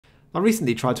I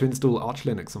recently tried to install Arch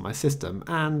Linux on my system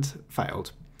and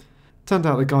failed. Turned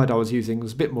out the guide I was using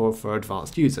was a bit more for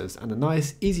advanced users, and a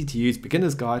nice, easy to use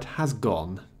beginner's guide has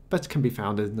gone, but can be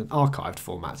found in an archived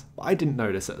format, but I didn't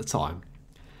notice at the time.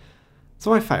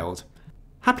 So I failed.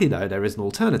 Happily though, there is an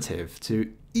alternative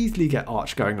to easily get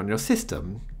Arch going on your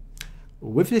system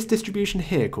with this distribution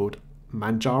here called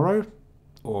Manjaro,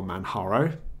 or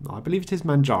Manjaro, I believe it is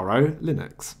Manjaro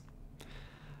Linux.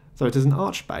 So it is an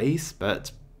Arch base,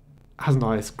 but has a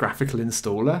nice graphical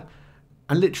installer,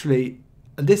 and literally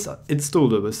this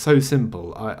installer was so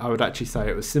simple, I would actually say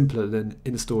it was simpler than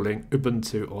installing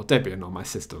Ubuntu or Debian on my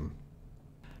system.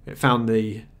 It found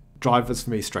the drivers for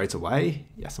me straight away.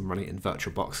 Yes, I'm running it in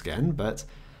VirtualBox again, but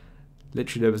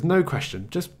literally there was no question,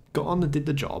 just got on and did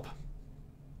the job.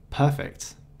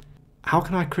 Perfect. How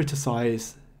can I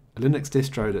criticise a Linux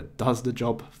distro that does the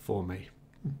job for me?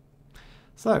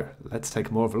 So let's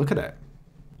take more of a look at it.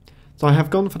 So I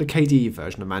have gone for the KDE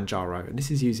version of Manjaro, and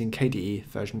this is using KDE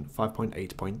version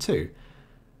 5.8.2.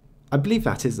 I believe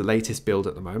that is the latest build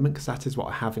at the moment, because that is what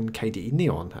I have in KDE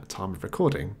Neon at time of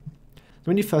recording.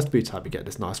 When you first boot up, you get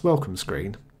this nice welcome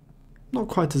screen. Not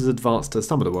quite as advanced as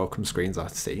some of the welcome screens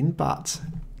I've seen, but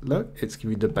look, it's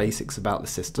giving you the basics about the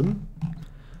system.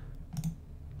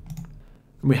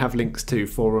 And we have links to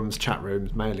forums, chat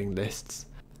rooms, mailing lists,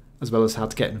 as well as how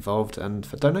to get involved and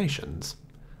for donations.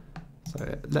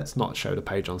 So let's not show the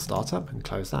page on startup and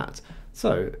close that.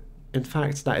 So in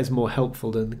fact, that is more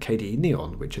helpful than KDE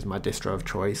Neon, which is my distro of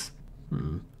choice.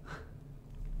 So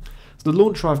the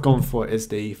launcher I've gone for is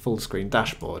the full screen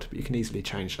dashboard, but you can easily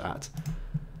change that.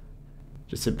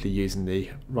 Just simply using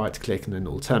the right click and then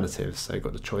alternatives. So you've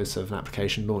got the choice of an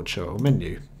application launcher or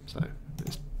menu. So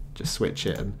just switch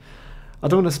it. And I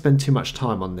don't want to spend too much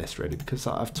time on this really, because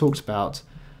I've talked about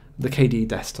the KDE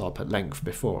desktop at length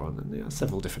before on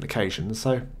several different occasions.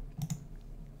 So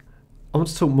I want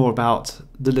to talk more about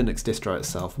the Linux distro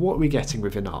itself. What are we getting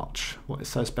within Arch? What is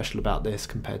so special about this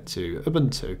compared to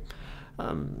Ubuntu?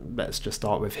 Let's just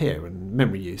start with here. And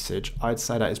memory usage, I'd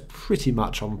say that is pretty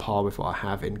much on par with what I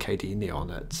have in KDE Neon.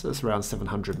 It's around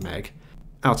 700 meg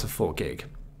out of 4 gig.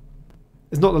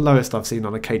 It's not the lowest I've seen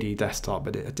on a KDE desktop,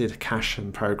 but it did cache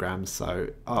and programs, so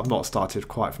I've not started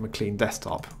quite from a clean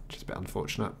desktop, which is a bit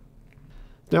unfortunate.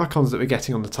 The icons that we're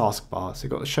getting on the taskbar, so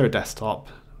you've got the show desktop,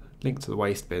 link to the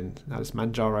waste bin, that is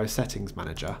Manjaro Settings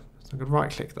Manager. So I'm going to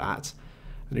right click that,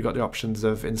 and you've got the options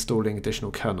of installing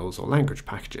additional kernels or language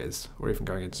packages, or even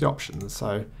going into the options.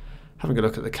 So having a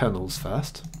look at the kernels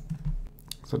first.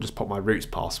 So I'll just pop my roots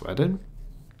password in,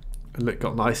 and look,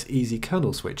 got a nice easy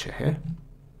kernel switcher here.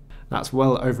 That's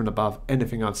well over and above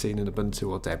anything I've seen in Ubuntu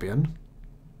or Debian.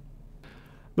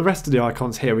 The rest of the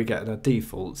icons here we get in a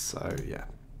default, so yeah.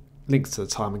 Links to the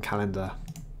time and calendar.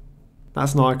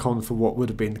 That's an icon for what would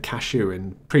have been Cashew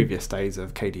in previous days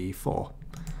of KDE 4.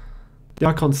 The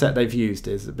icon set they've used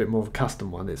is a bit more of a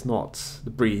custom one, it's not the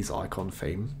Breeze icon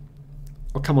theme.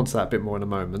 I'll come on to that a bit more in a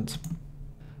moment.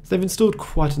 So they've installed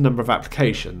quite a number of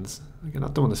applications. Again, I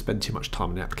don't want to spend too much time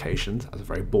on the applications, that's a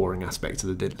very boring aspect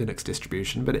of the Linux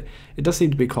distribution, but it does seem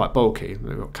to be quite bulky.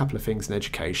 We've got a couple of things in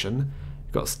education.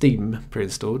 You've got Steam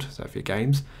pre-installed, so for your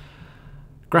games.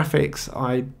 Graphics,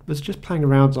 I was just playing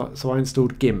around, so I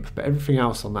installed GIMP, but everything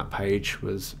else on that page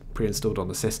was pre-installed on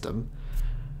the system.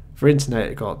 For internet,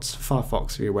 it got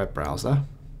Firefox for your web browser.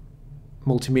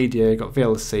 Multimedia, you got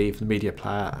VLC for the media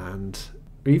player, and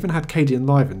we even had KDE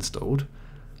Live installed.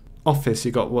 Office,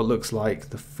 you got what looks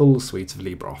like the full suite of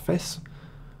LibreOffice.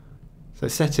 So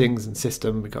settings and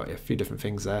system, we got a few different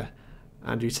things there.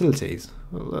 And utilities,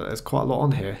 well, there's quite a lot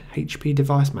on here. HP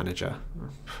Device Manager.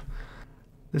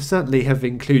 They certainly have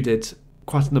included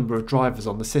quite a number of drivers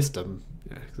on the system.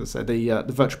 So the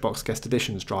VirtualBox Guest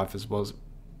Editions drivers was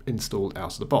installed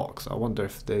out of the box. I wonder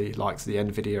if the likes of the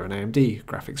NVIDIA and AMD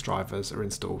graphics drivers are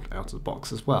installed out of the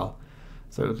box as well.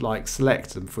 So it would like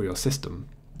select them for your system.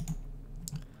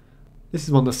 This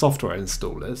is one of the software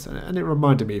installers, and it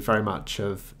reminded me very much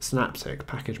of Synaptic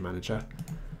Package Manager.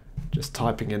 Just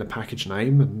typing in a package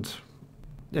name, and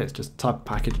yeah, it's just type a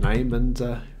package name and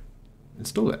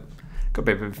install it. Got a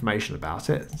bit of information about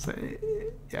it. So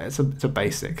yeah, it's a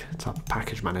basic type of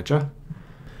package manager.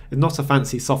 It's not a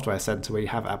fancy software center where you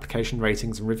have application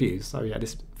ratings and reviews. So yeah,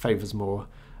 this favours more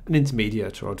an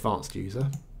intermediate or advanced user.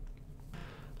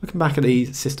 Looking back at the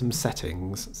system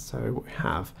settings, so what we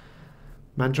have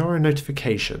Manjaro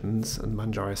Notifications and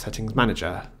Manjaro Settings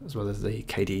Manager, as well as the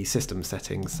KDE system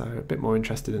settings, so a bit more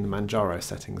interested in the Manjaro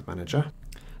Settings Manager.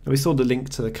 Now we saw the link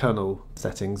to the kernel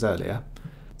settings earlier.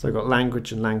 So we've got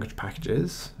language and language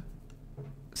packages,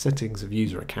 settings of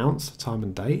user accounts, time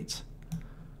and date,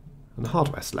 and the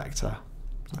hardware selector.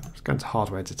 So let's go into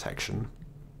hardware detection.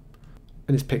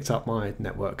 And it's picked up my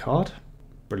network card.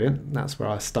 Brilliant. That's where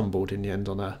I stumbled in the end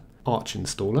on a Arch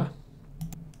installer.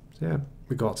 So yeah,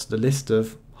 we got the list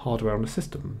of hardware on the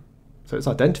system. So it's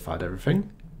identified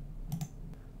everything.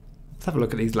 Let's have a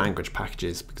look at these language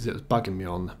packages because it was bugging me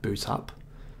on boot up.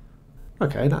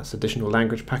 Okay, that's additional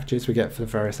language packages we get for the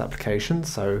various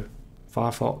applications. So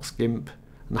Firefox, GIMP,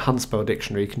 and the Hunspell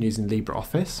dictionary you can use in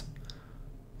LibreOffice.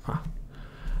 Wow.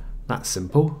 That's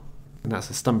simple. And that's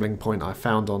a stumbling point I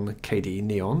found on KDE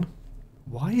Neon.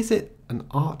 Why is it an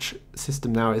Arch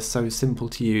system now is so simple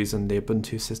to use and the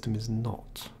Ubuntu system is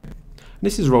not? And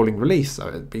this is rolling release, so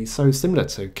it'd be so similar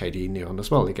to KDE Neon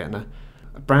as well. You're getting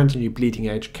a brand new bleeding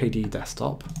edge KDE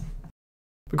desktop.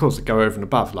 Of course, it go over and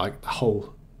above, like the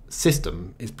whole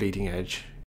system is bleeding edge.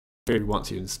 Once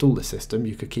you install the system,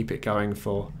 you could keep it going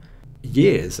for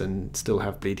years and still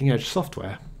have bleeding edge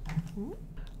software.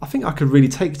 I think I could really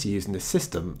take to using this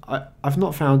system. I've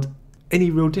not found any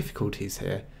real difficulties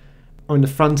here. I mean, the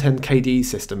front-end KDE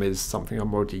system is something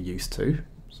I'm already used to,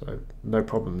 so no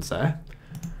problems there.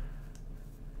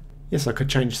 Yes, I could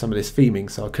change some of this theming,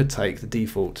 so I could take the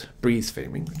default Breeze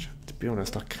theming, which, to be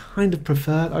honest, I kind of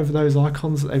prefer over those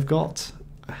icons that they've got.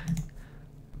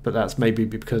 But that's maybe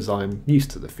because I'm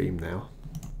used to the theme now.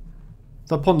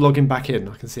 So upon logging back in,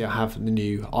 I can see I have the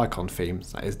new icon theme.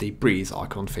 That is the Breeze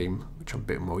icon theme, which I'm a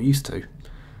bit more used to.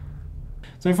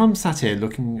 So if I'm sat here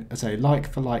looking at a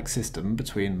like-for-like system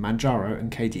between Manjaro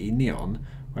and KDE Neon,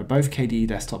 where both KDE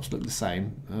desktops look the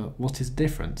same, what is the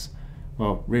difference?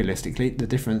 Well, realistically, the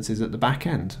difference is at the back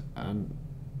end. And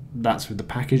that's with the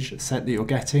package set that you're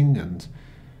getting and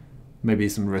maybe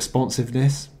some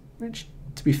responsiveness, which,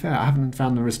 to be fair, I haven't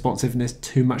found the responsiveness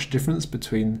too much difference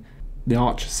between the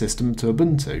Arch system to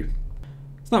Ubuntu.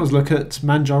 So that was a look at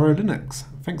Manjaro Linux.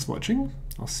 Thanks for watching.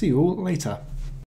 I'll see you all later.